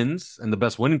most wins and the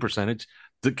best winning percentage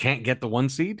can't get the 1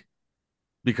 seed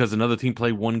because another team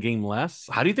played 1 game less.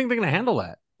 How do you think they're going to handle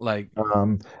that?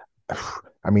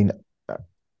 I mean,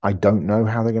 I don't know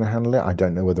how they're going to handle it. I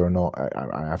don't know whether or not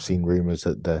I've seen rumors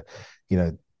that they're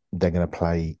going to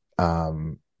play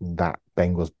that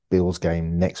Bengals-Bills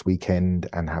game next weekend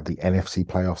and have the NFC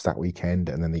playoffs that weekend,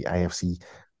 and then the AFC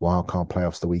wildcard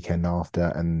playoffs the weekend after,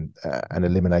 and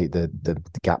eliminate the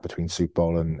gap between Super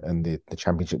Bowl and the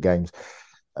championship games.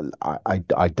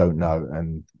 I don't know,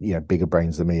 and bigger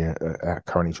brains than me are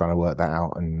currently trying to work that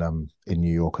out, and in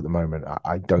New York at the moment,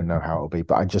 I don't know how it'll be,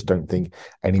 but I just don't think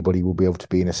anybody will be able to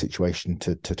be in a situation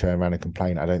to turn around and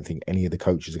complain. I don't think any of the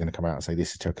coaches are going to come out and say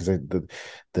this is terrible, because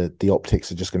the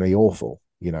optics are just going to be awful.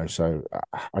 So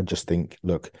I just think,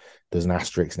 look, there's an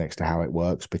asterisk next to how it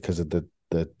works because of the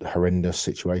horrendous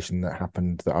situation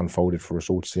that unfolded for us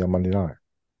all to see on Monday night.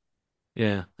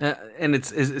 Yeah, and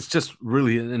it's just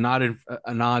really an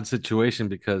odd situation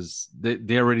because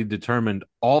they already determined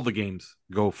all the games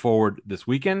go forward this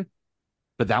weekend,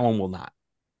 but that one will not.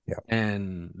 Yeah,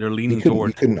 and they're leaning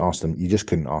toward. You couldn't ask them. You just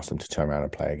couldn't ask them to turn around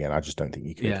and play again. I just don't think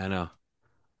you could. Yeah, I know.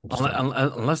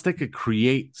 Unless they could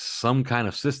create some kind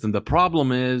of system. The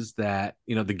problem is that,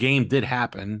 the game did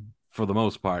happen for the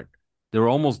most part. They were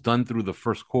almost done through the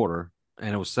first quarter,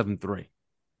 and it was 7-3.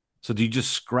 So do you just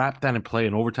scrap that and play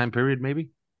an overtime period, maybe?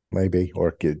 Maybe,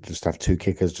 or just have 2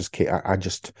 kickers. Just kick. I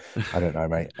don't know,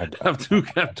 mate. Have two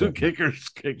kickers.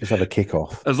 Just have a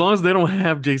kickoff. As long as they don't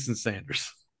have Jason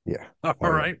Sanders. Yeah. All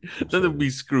right. Absolutely. Then they'll be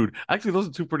screwed. Actually, those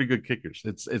are 2 pretty good kickers.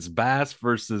 It's Bass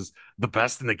versus the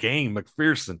best in the game,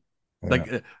 McPherson.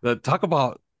 Yeah. Talk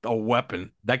about a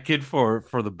weapon. That kid for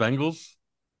the Bengals,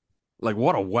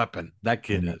 what a weapon that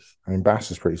kid is. I mean,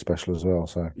 Bass is pretty special as well.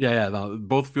 So no,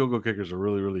 both field goal kickers are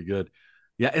really, really good.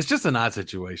 Yeah, it's just an odd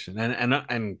situation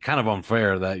and kind of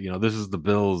unfair that this is the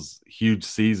Bills' huge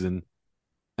season,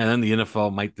 and then the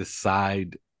NFL might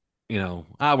decide,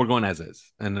 we're going as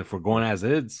is, and if we're going as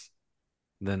is,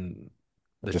 then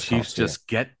the Chiefs just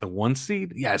get the 1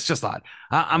 seed. Yeah, it's just odd.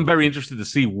 I'm very interested to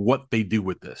see what they do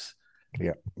with this.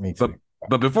 Yeah, me too.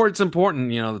 But before it's important,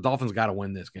 the Dolphins got to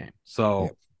win this game. So,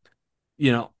 we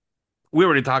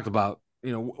already talked about,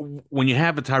 when you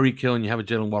have a Tyreek Hill and you have a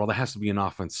Jalen Waddle, there has to be an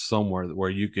offense somewhere where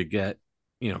you could get,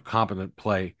 competent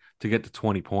play to get to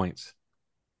 20 points.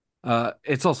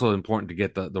 It's also important to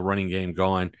get the running game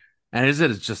going. And it's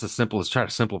just as simple as try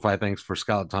to simplify things for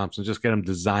Skylar Thompson, just get him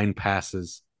design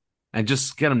passes and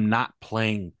just get him not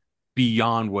playing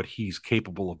beyond what he's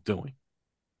capable of doing.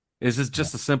 It's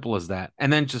just as simple as that.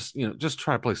 And then just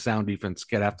try to play sound defense,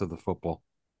 get after the football.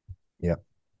 Yeah.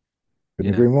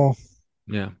 Couldn't agree more.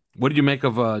 Yeah. What did you make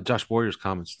of Josh Boyer's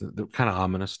comments? They're kind of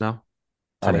ominous now.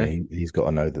 Today. I mean, he's got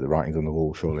to know that the writing's on the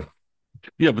wall, surely.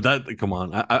 Yeah, but come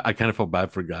on. I kind of felt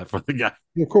bad for the guy.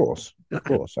 Yeah, of course.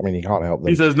 I mean, he can't help them.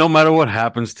 He says, no matter what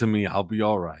happens to me, I'll be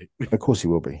all right. Of course he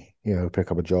will be. He'll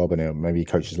pick up a job and maybe he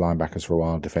coaches linebackers for a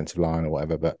while, defensive line or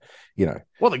whatever. But,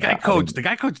 Well, the guy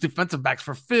coached defensive backs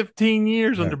for 15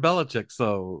 years under Belichick.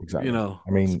 So, exactly.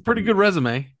 It's a pretty good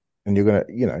resume. And you're going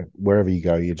to, wherever you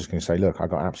go, you're just going to say, look, I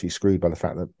got absolutely screwed by the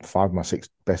fact that 5 of my 6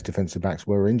 best defensive backs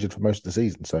were injured for most of the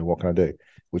season. So what can I do?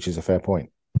 Which is a fair point.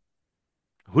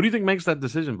 Who do you think makes that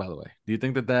decision, by the way? Do you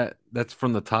think that's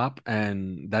from the top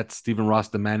and that's Stephen Ross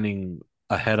demanding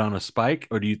a head on a spike?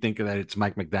 Or do you think that it's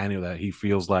Mike McDaniel that he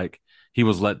feels like he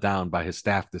was let down by his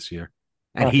staff this year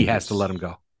and he has to let him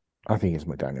go? I think it's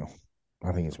McDaniel.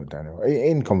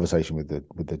 In conversation with the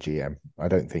GM. I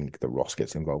don't think that Ross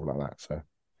gets involved like that. So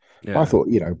I thought,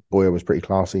 Boyer was pretty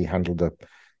classy, handled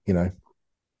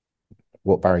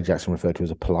what Barry Jackson referred to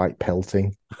as a polite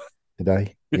pelting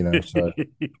today. So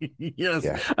yes,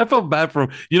 yeah. I felt bad for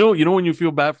him. When you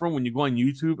feel bad for him when you go on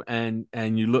YouTube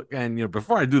and you look and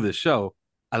before I do this show,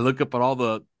 I look up at all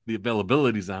the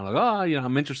availabilities and I'm like, oh,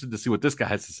 I'm interested to see what this guy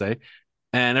has to say.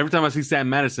 And every time I see Sam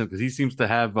Madison, because he seems to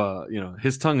have,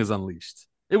 his tongue is unleashed.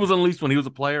 It was unleashed when he was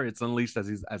a player. It's unleashed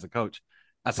as a coach.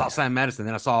 I saw Sam Madison,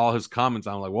 and I saw all his comments.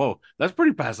 I'm like, whoa, that's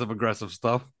pretty passive aggressive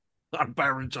stuff on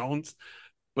Byron Jones.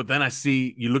 But then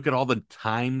you look at all the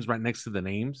times right next to the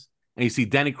names, and you see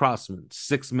Danny Crossman,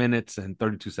 6 minutes and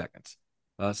 32 seconds.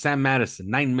 Sam Madison,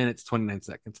 9 minutes, 29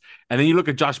 seconds. And then you look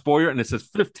at Josh Boyer, and it says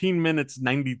 15 minutes,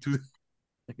 92.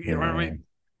 You know what I mean?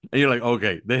 And you're like,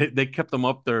 okay, they kept him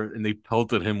up there, and they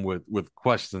pelted him with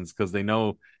questions because they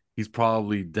know he's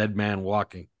probably dead man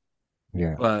walking.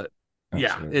 Yeah. But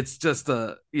absolutely. yeah, it's just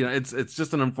it's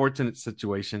just an unfortunate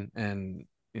situation. And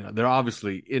they're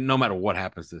obviously, no matter what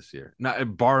happens this year,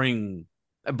 not barring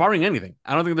anything,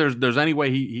 I don't think there's any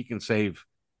way he can save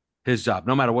his job,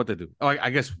 no matter what they do. Oh, I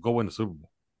guess go win the Super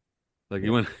Bowl. Like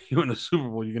you win the Super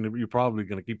Bowl, you're probably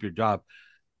gonna keep your job.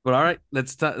 But all right,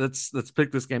 let's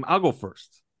pick this game. I'll go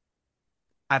first.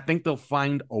 I think they'll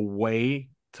find a way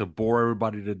to bore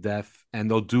everybody to death, and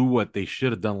they'll do what they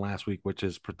should have done last week, which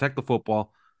is protect the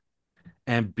football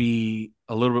and be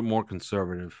a little bit more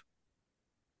conservative.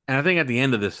 And I think at the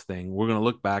end of this thing, we're going to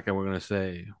look back and we're going to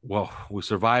say, well, we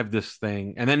survived this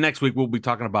thing. And then next week, we'll be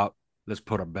talking about, let's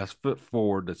put our best foot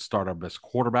forward. Let's start our best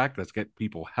quarterback. Let's get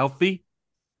people healthy.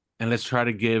 And let's try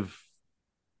to give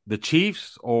the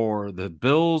Chiefs or the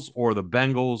Bills or the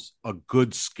Bengals a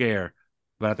good scare.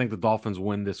 But I think the Dolphins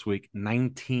win this week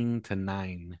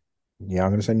 19-9. Yeah, I'm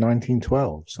going to say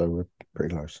 19-12. So we're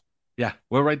pretty close. Yeah,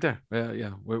 we're right there.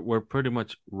 Yeah, we're pretty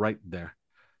much right there.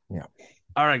 Yeah.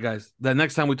 All right, guys. The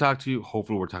next time we talk to you,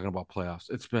 hopefully we're talking about playoffs.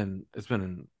 It's been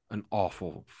an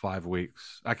awful 5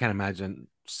 weeks. I can't imagine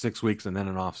 6 weeks and then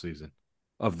an off season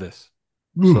of this.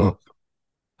 So,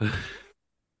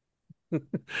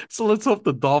 so let's hope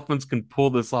the Dolphins can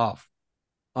pull this off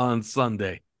on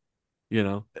Sunday.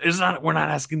 We're not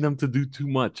asking them to do too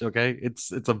much. Okay,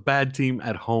 it's a bad team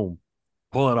at home.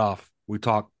 Pull it off. We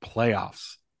talk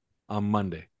playoffs on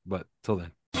Monday. But till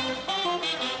then.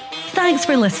 Thanks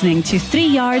for listening to 3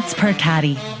 Yards Per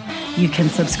Carry. You can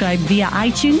subscribe via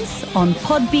iTunes, on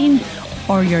Podbean,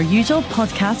 or your usual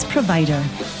podcast provider.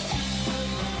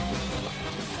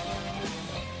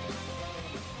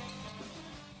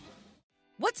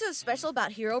 What's so special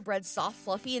about Hero Bread's soft,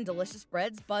 fluffy, and delicious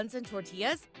breads, buns, and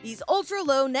tortillas? These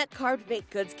ultra-low net-carb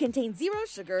baked goods contain 0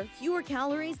 sugar, fewer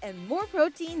calories, and more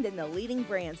protein than the leading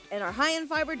brands, and are high in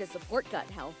fiber to support gut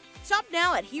health. Shop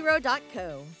now at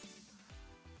hero.co.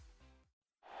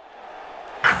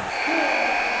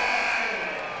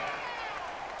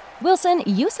 Wilson,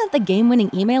 you sent the game-winning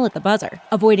email at the buzzer,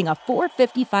 avoiding a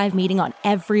 4:55 meeting on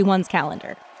everyone's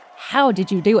calendar. How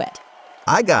did you do it?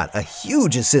 I got a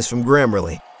huge assist from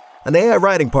Grammarly, an AI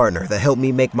writing partner that helped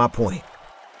me make my point.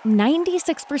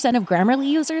 96% of Grammarly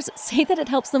users say that it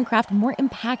helps them craft more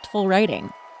impactful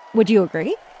writing. Would you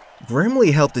agree?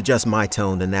 Grammarly helped adjust my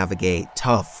tone to navigate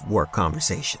tough work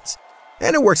conversations.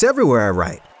 And it works everywhere I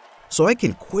write, so I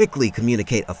can quickly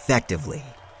communicate effectively.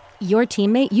 Your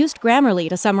teammate used Grammarly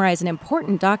to summarize an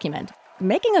important document,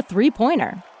 making a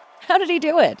 3-pointer. How did he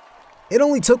do it? It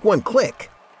only took 1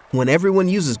 click. When everyone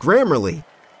uses Grammarly,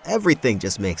 everything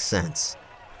just makes sense.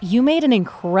 You made an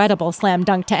incredible slam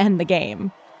dunk to end the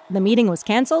game. The meeting was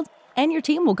canceled, and your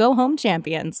team will go home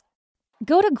champions.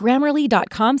 Go to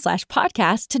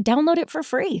Grammarly.com/podcast to download it for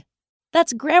free.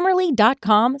 That's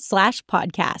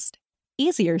Grammarly.com/podcast.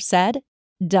 Easier said,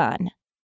 done.